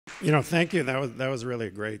Thank you. That was really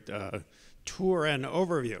a great tour and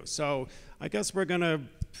overview. So I guess we're going to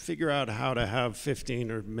figure out how to have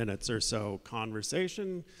 15 minutes or so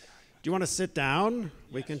conversation. Do you want to sit down?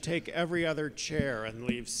 We can take every other chair and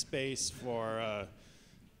leave space for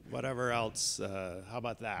whatever else. How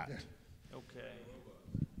about that? Okay.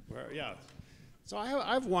 Yeah. So I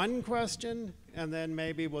have one question, and then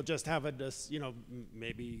maybe we'll just have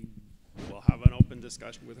maybe we'll have an open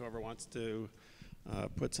discussion with whoever wants to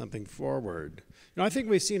put something forward. I think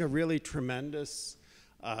we've seen a really tremendous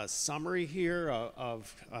summary here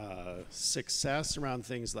of success around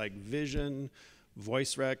things like vision,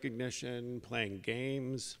 voice recognition, playing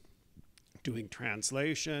games, doing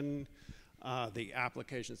translation. The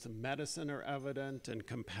applications to medicine are evident and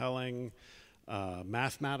compelling.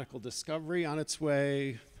 Mathematical discovery on its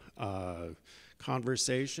way,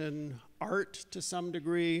 conversation, art to some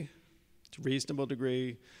degree, to a reasonable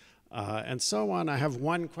degree, and so on. I have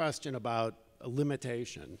one question about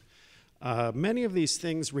limitation. Many of these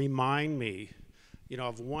things remind me,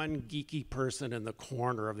 of one geeky person in the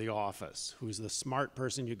corner of the office who's the smart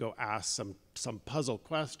person you go ask some puzzle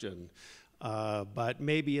question, but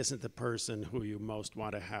maybe isn't the person who you most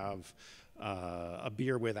want to have a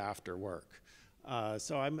beer with after work.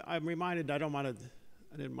 So I'm reminded I didn't want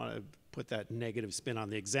to put that negative spin on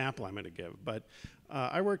the example I'm going to give, but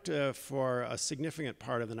I worked for a significant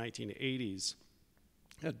part of the 1980s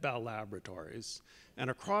at Bell Laboratories, and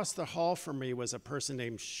across the hall from me was a person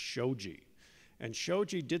named Shoji. And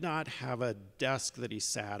Shoji did not have a desk that he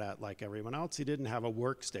sat at like everyone else. He didn't have a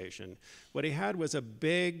workstation. What he had was a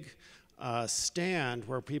big stand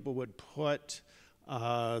where people would put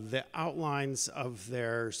the outlines of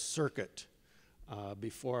their circuit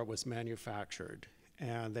before it was manufactured.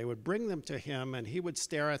 And they would bring them to him, and he would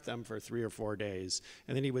stare at them for 3 or 4 days.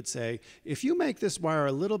 And then he would say, if you make this wire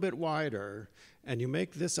a little bit wider, and you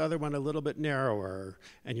make this other one a little bit narrower,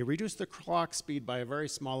 and you reduce the clock speed by a very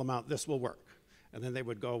small amount, this will work. And then they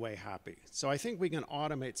would go away happy. So I think we can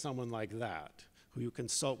automate someone like that, who you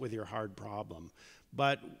consult with your hard problem.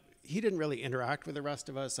 But he didn't really interact with the rest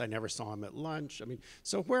of us. I never saw him at lunch.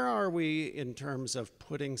 So where are we in terms of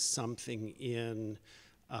putting something in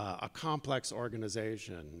a complex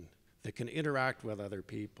organization that can interact with other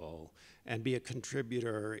people and be a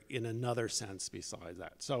contributor in another sense besides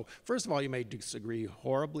that? So first of all, you may disagree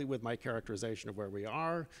horribly with my characterization of where we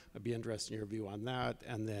are. I'd be interested in your view on that.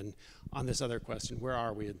 And then on this other question, where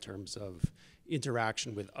are we in terms of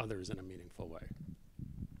interaction with others in a meaningful way?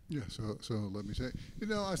 Yeah, so let me say,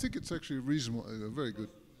 I think it's actually reasonable, a very good,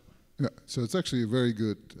 yeah, so it's actually a very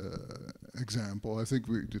good example. I think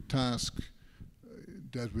the task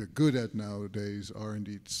that we're good at nowadays are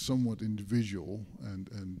indeed somewhat individual and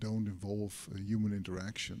don't involve human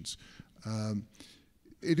interactions.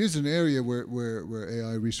 It is an area where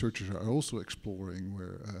AI researchers are also exploring,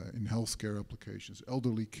 where in healthcare applications,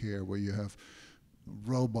 elderly care, where you have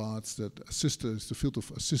robots that assist us, the field of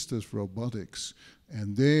assistive robotics,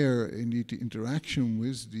 and there indeed the interaction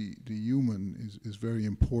with the human is very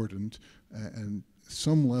important, and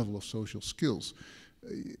some level of social skills.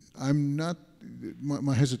 I'm not,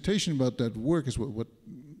 my hesitation about that work is what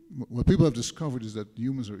people have discovered is that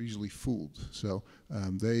humans are easily fooled. So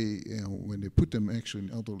they, when they put them actually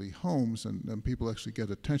in elderly homes, and people actually get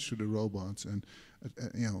attached to the robots and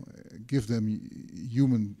give them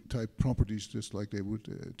human type properties just like they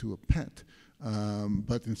would to a pet.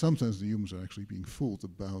 But in some sense, the humans are actually being fooled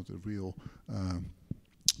about the real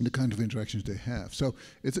the kind of interactions they have. So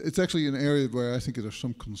it's actually an area where I think there's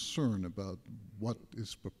some concern about what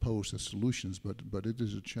is proposed as solutions, but it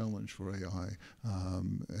is a challenge for AI,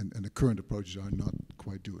 and the current approaches are not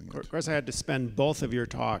quite doing it. Of course, I had to spend both of your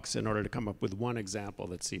talks in order to come up with one example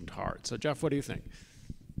that seemed hard. So Jeff, what do you think?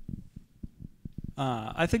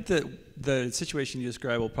 I think that the situation you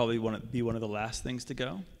described will probably be one of the last things to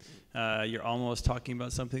go. You're almost talking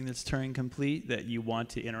about something that's Turing complete, that you want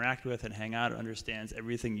to interact with and hang out, understands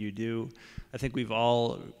everything you do. I think we've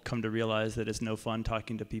all come to realize that it's no fun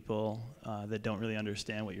talking to people that don't really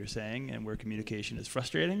understand what you're saying and where communication is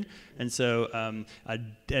frustrating. And so,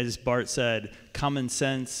 as Bart said, common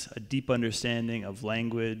sense, a deep understanding of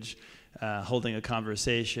language, holding a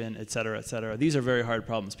conversation, et cetera, these are very hard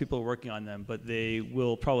problems. People are working on them, but they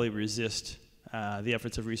will probably resist the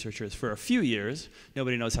efforts of researchers for a few years.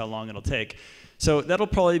 Nobody knows how long it'll take. So that'll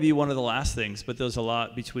probably be one of the last things, but there's a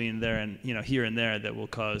lot between there and here and there that will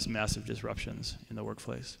cause massive disruptions in the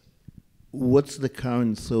workplace. What's the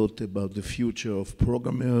current thought about the future of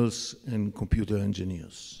programmers and computer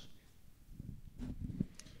engineers?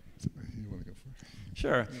 You want to go first?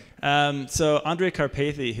 Sure. So Andre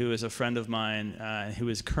Karpathy, who is a friend of mine, who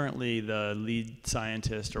is currently the lead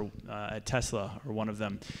scientist at Tesla, or one of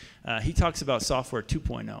them, he talks about software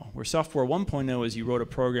 2.0, where software 1.0 is you wrote a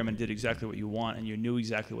program and did exactly what you want and you knew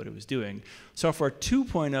exactly what it was doing. Software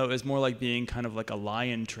 2.0 is more like being kind of like a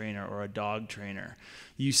lion trainer or a dog trainer.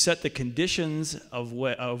 You set the conditions of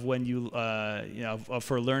when you,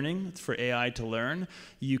 for learning, for AI to learn.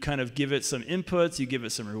 You kind of give it some inputs, you give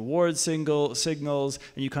it some reward signals,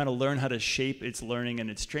 and you kind of learn how to shape its learning and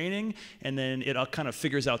its training, and then it all kind of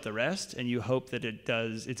figures out the rest, and you hope that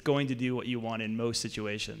it's going to do what you want in most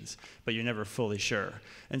situations, but you're never fully sure.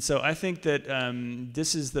 And so I think that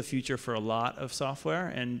this is the future for a lot of software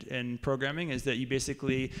and programming, is that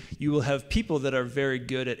you will have people that are very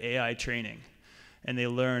good at AI training, and they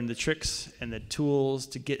learn the tricks and the tools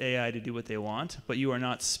to get AI to do what they want, but you are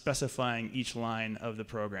not specifying each line of the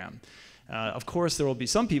program. Of course, there will be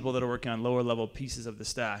some people that are working on lower level pieces of the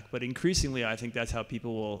stack, but increasingly I think that's how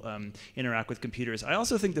people will interact with computers. I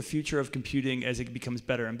also think the future of computing, as it becomes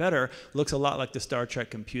better and better, looks a lot like the Star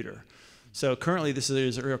Trek computer. So currently this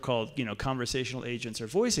is called conversational agents or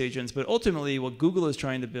voice agents, but ultimately what Google is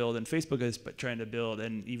trying to build and Facebook is trying to build,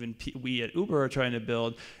 and even we at Uber are trying to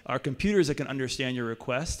build, are computers that can understand your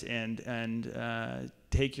request and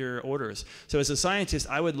take your orders. So as a scientist,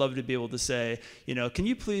 I would love to be able to say, can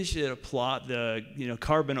you please plot the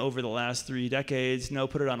carbon over the last 3 decades? No,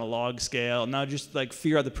 put it on a log scale. Now just like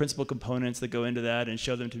figure out the principal components that go into that and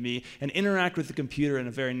show them to me, and interact with the computer in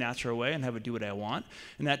a very natural way and have it do what I want.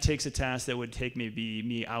 And that takes a task that would take maybe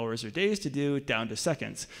me hours or days to do down to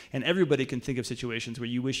seconds. And everybody can think of situations where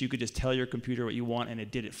you wish you could just tell your computer what you want and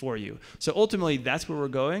it did it for you. So ultimately that's where we're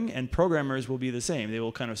going, and programmers will be the same. They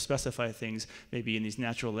will kind of specify things maybe in these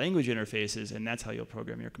natural language interfaces, and that's how you'll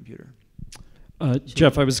program your computer.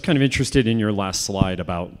 Jeff, I was kind of interested in your last slide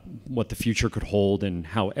about what the future could hold and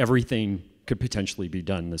how everything could potentially be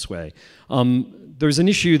done this way. There's an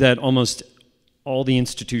issue that almost all the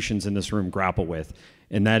institutions in this room grapple with,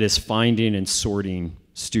 and that is finding and sorting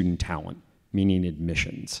student talent, meaning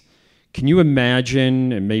admissions. Can you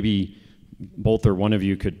imagine, and maybe both or one of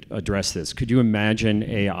you could address this, could you imagine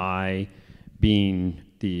AI being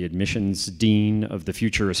the admissions dean of the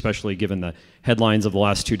future, especially given the headlines of the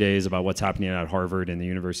last 2 days about what's happening at Harvard and the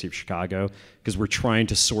University of Chicago? Because we're trying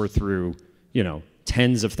to sort through,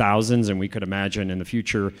 tens of thousands, and we could imagine in the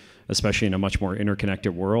future, especially in a much more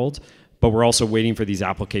interconnected world, but we're also waiting for these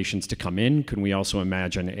applications to come in. Can we also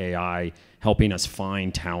imagine AI helping us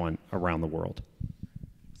find talent around the world?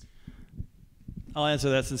 I'll answer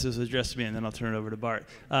that since this was addressed to me, and then I'll turn it over to Bart.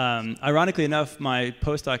 Ironically enough, my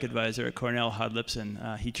postdoc advisor at Cornell, Hod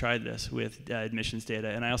Lipson, he tried this with admissions data,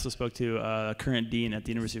 and I also spoke to a current dean at the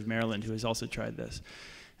University of Maryland who has also tried this.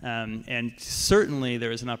 And certainly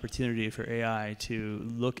there is an opportunity for AI to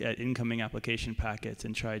look at incoming application packets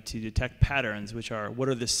and try to detect patterns, which are what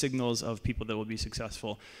are the signals of people that will be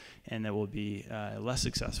successful and that will be less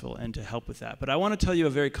successful, and to help with that. But I want to tell you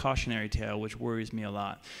a very cautionary tale which worries me a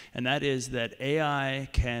lot, and that is that AI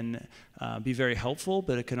can be very helpful,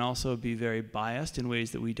 but it can also be very biased in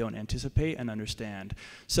ways that we don't anticipate and understand.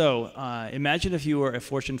 So imagine if you were a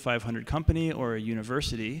Fortune 500 company or a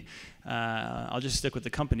university. I'll just stick with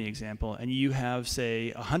the company example, and you have,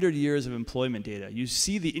 say, 100 years of employment data. You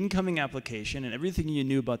see the incoming application and everything you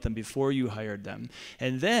knew about them before you hired them,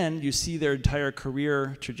 and then you see their entire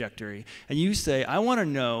career trajectory, and you say, I want to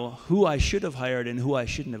know who I should have hired and who I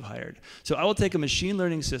shouldn't have hired. So I will take a machine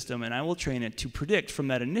learning system and I will train it to predict from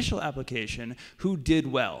that initial application who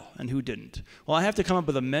did well and who didn't. Well, I have to come up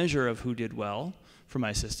with a measure of who did well for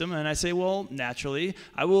my system, and I say, well, naturally,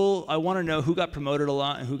 I want to know who got promoted a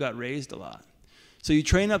lot and who got raised a lot. So you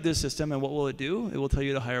train up this system, and what will it do? It will tell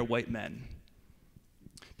you to hire white men.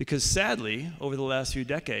 Because sadly, over the last few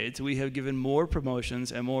decades, we have given more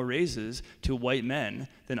promotions and more raises to white men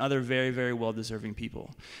than other very, very well-deserving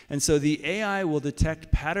people. And so the AI will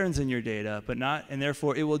detect patterns in your data, but not, and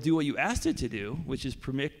therefore it will do what you asked it to do, which is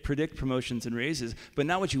predict promotions and raises, but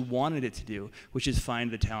not what you wanted it to do, which is find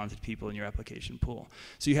the talented people in your application pool.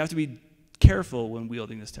 So you have to be careful when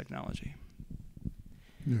wielding this technology.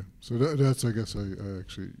 Yeah, so that's, I guess, I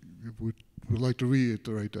actually would like to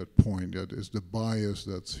reiterate that point, that is the bias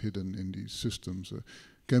that's hidden in these systems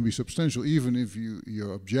can be substantial, even if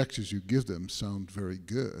your objectives you give them sound very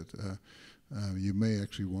good. You may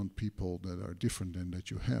actually want people that are different than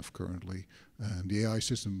that you have currently, and the AI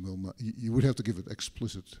system will not, you would have to give it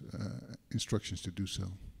explicit instructions to do so.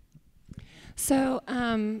 So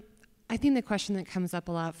I think the question that comes up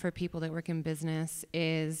a lot for people that work in business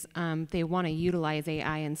is they want to utilize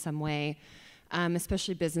AI in some way.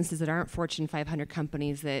 especially businesses that aren't Fortune 500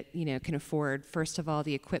 companies that, you know, can afford, first of all,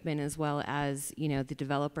 the equipment as well as, you know, the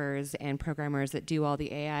developers and programmers that do all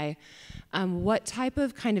the AI. What type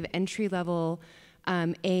of kind of entry-level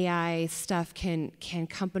AI stuff can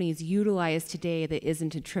companies utilize today that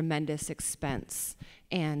isn't a tremendous expense,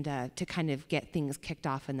 and to kind of get things kicked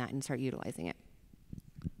off in that and start utilizing it?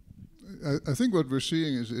 I think what we're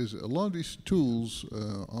seeing is a lot of these tools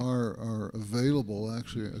are available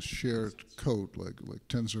actually as shared code, like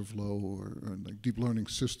TensorFlow or like deep learning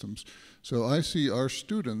systems. So I see our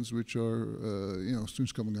students, which are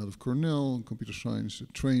students coming out of Cornell, computer science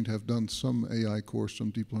trained, have done some AI course,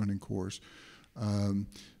 some deep learning course.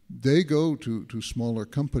 They go to smaller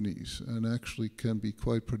companies and actually can be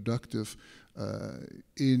quite productive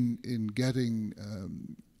in getting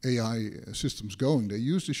AI systems going. They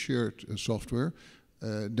use the shared software.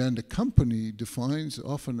 Then the company defines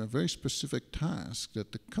often a very specific task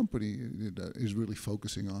that the company is really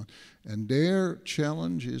focusing on. And their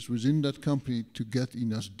challenge is within that company to get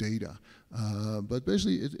enough data. But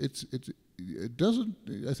basically, it doesn't,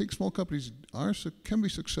 I think small companies can be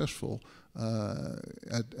successful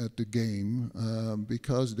at the game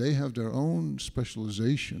because they have their own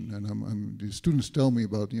specialization, and the students tell me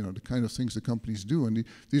about the kind of things the companies do, and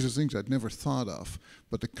these are things I'd never thought of,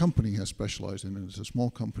 but the company has specialized in it. It's a small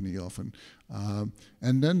company often,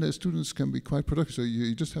 and then the students can be quite productive. So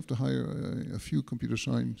you just have to hire a few computer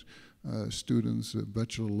science students at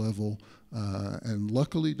bachelor level, and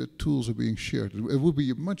luckily the tools are being shared. It would be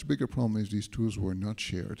a much bigger problem if these tools were not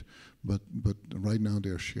shared, but right now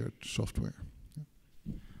they're shared software.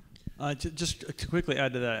 Just to quickly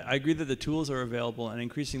add to that, I agree that the tools are available, and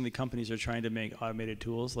increasingly companies are trying to make automated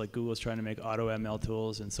tools, like Google's trying to make AutoML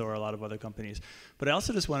tools, and so are a lot of other companies. But I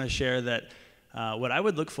also just want to share that what I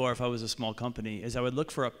would look for if I was a small company is I would look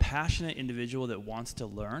for a passionate individual that wants to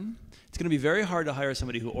learn. It's going to be very hard to hire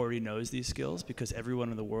somebody who already knows these skills because everyone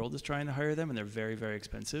in the world is trying to hire them, and they're very, very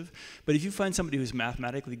expensive. But if you find somebody who's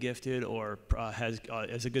mathematically gifted or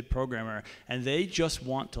is a good programmer and they just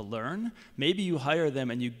want to learn, maybe you hire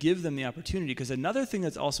them and you give them the opportunity, because another thing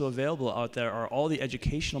that's also available out there are all the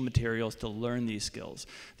educational materials to learn these skills.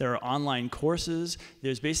 There are online courses.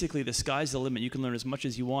 There's basically the sky's the limit. You can learn as much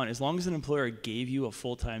as you want as long as an employer gave you a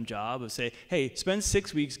full-time job of say, hey, spend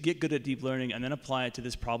 6 weeks, get good at deep learning, and then apply it to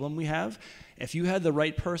this problem we have. If you had the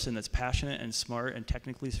right person that's passionate and smart and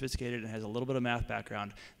technically sophisticated and has a little bit of math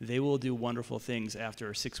background, they will do wonderful things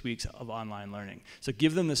after 6 weeks of online learning. So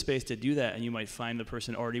give them the space to do that, and you might find the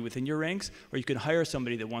person already within your ranks, or you can hire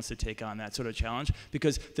somebody that wants to take on that sort of challenge,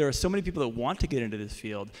 because there are so many people that want to get into this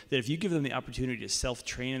field that if you give them the opportunity to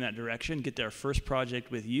self-train in that direction, get their first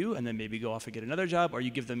project with you, and then maybe go off and get another job, or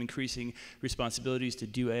you give them increasing responsibilities to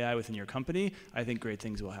do AI within your company, I think great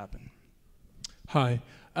things will happen. Hi.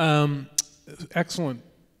 Excellent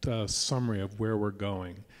summary of where we're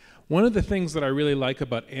going. One of the things that I really like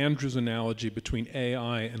about Andrew's analogy between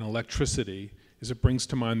AI and electricity is it brings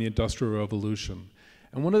to mind the Industrial Revolution.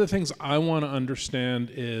 And one of the things I want to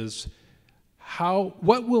understand is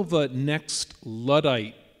what will the next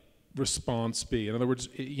Luddite response be? In other words,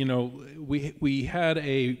 we had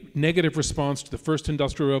a negative response to the first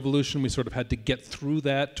Industrial Revolution. We sort of had to get through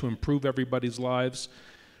that to improve everybody's lives.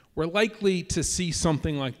 We're likely to see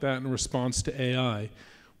something like that in response to AI.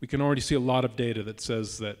 We can already see a lot of data that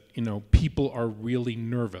says that people are really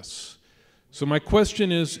nervous. So my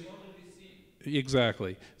question is,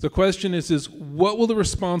 exactly. The question is what will the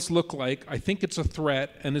response look like? I think it's a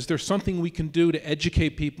threat, and is there something we can do to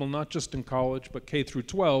educate people, not just in college, but K through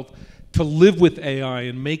 12, to live with AI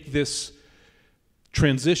and make this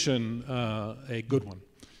transition a good one?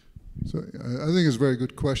 So I think it's a very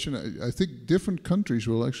good question. I think different countries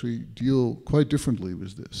will actually deal quite differently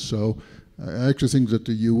with this. So I actually think that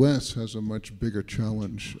the US has a much bigger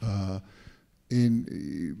challenge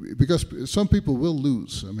because some people will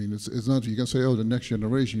lose. I mean, it's not, you can say, oh, the next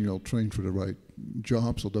generation, train for the right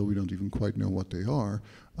jobs, although we don't even quite know what they are.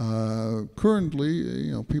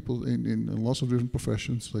 Currently, people in lots of different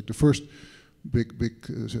professions, like the first big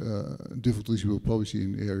difficulties you will probably see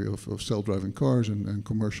in the area of self-driving cars and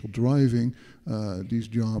commercial driving. These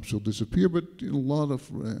jobs will disappear, but a lot of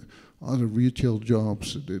other retail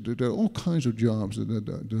jobs, there are all kinds of jobs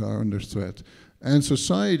that are under threat. And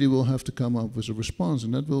society will have to come up with a response,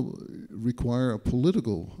 and that will require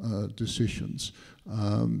political decisions.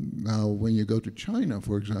 Now, when you go to China,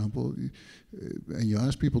 for example, and you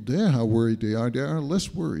ask people there how worried they are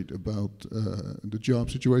less worried about the job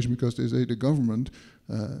situation because they say the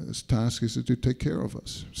government's task is to take care of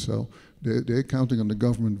us. So they're counting on the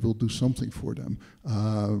government will do something for them,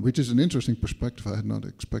 which is an interesting perspective. I had not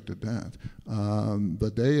expected that.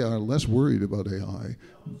 But they are less worried about AI.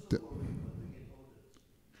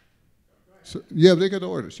 So, yeah, they get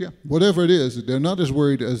orders, yeah. Whatever it is, they're not as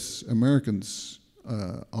worried as Americans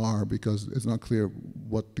are because it's not clear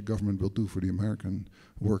what the government will do for the American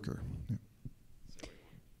worker. Yeah.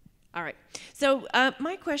 All right. So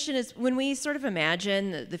my question is, when we sort of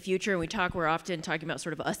imagine the future, and we're often talking about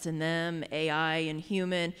sort of us and them, AI and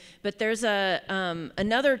human, but there's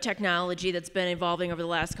another technology that's been evolving over the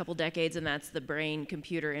last couple decades, and that's the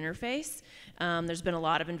brain-computer interface. There's been a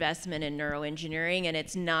lot of investment in neuroengineering, and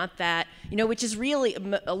it's not that, which is really,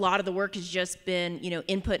 a lot of the work has just been,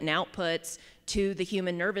 input and outputs to the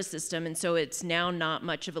human nervous system, and so it's now not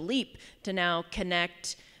much of a leap to now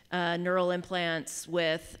connect neural implants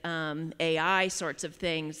with AI sorts of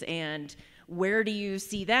things. And where do you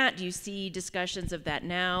see that? Do you see discussions of that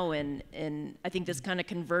now? And I think this kind of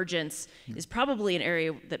convergence is probably an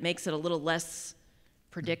area that makes it a little less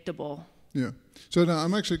predictable. Yeah. So now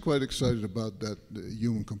I'm actually quite excited about that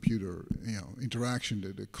human-computer interaction,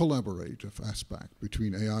 the collaborative aspect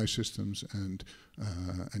between AI systems and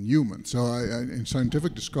humans. So in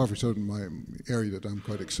scientific discovery, so my area that I'm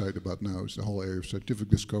quite excited about now is the whole area of scientific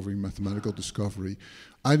discovery, mathematical discovery.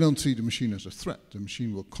 I don't see the machine as a threat. The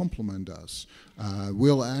machine will complement us.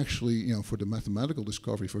 Will actually, for the mathematical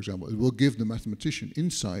discovery, for example, it will give the mathematician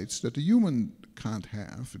insights that the human can't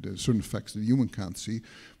have. There's certain facts that the human can't see.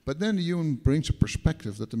 But then the human brings a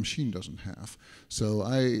perspective that the machine doesn't have. So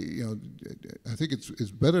I think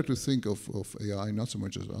it's better to think of AI not so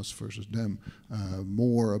much as us versus them,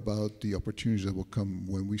 more about the opportunities that will come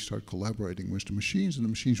when we start collaborating with the machines, and the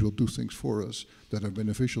machines will do things for us that are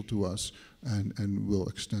beneficial to us and will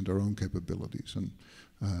extend our own capabilities. And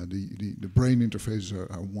the brain interfaces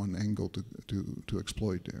are one angle to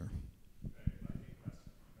exploit there.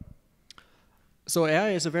 So AI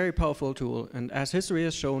is a very powerful tool, and as history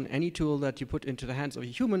has shown, any tool that you put into the hands of a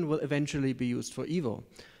human will eventually be used for evil.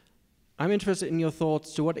 I'm interested in your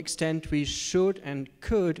thoughts to what extent we should and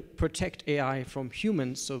could protect AI from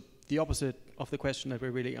humans, so the opposite of the question that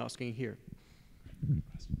we're really asking here.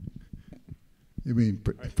 You mean...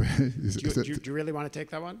 Do you really want to take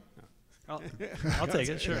that one? I'll take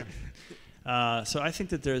it, sure. So I think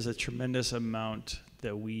that there's a tremendous amount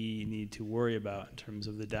that we need to worry about in terms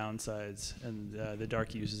of the downsides and the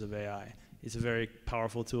dark uses of AI. It's a very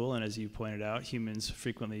powerful tool, and as you pointed out, humans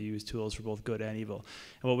frequently use tools for both good and evil.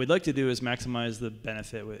 And what we'd like to do is maximize the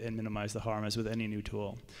benefit and minimize the harm, as with any new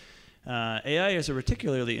tool. AI is a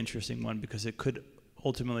particularly interesting one because it could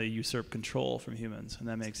ultimately usurp control from humans, and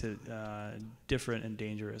that makes it different and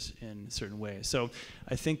dangerous in certain ways. So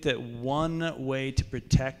I think that one way to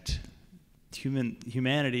protect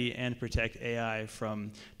humanity and protect AI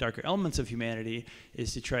from darker elements of humanity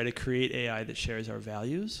is to try to create AI that shares our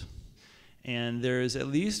values. And there is at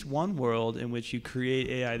least one world in which you create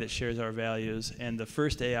AI that shares our values, and the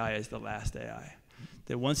first AI is the last AI.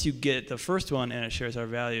 That once you get the first one and it shares our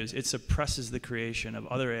values, it suppresses the creation of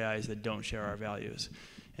other AIs that don't share our values.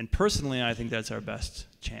 And personally, I think that's our best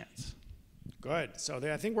chance. Good. So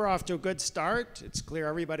I think we're off to a good start. It's clear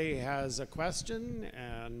everybody has a question,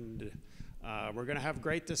 and we're going to have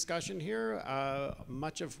great discussion here,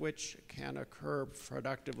 much of which can occur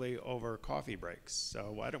productively over coffee breaks.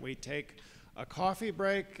 So why don't we take a coffee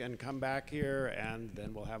break and come back here, and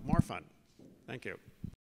then we'll have more fun. Thank you.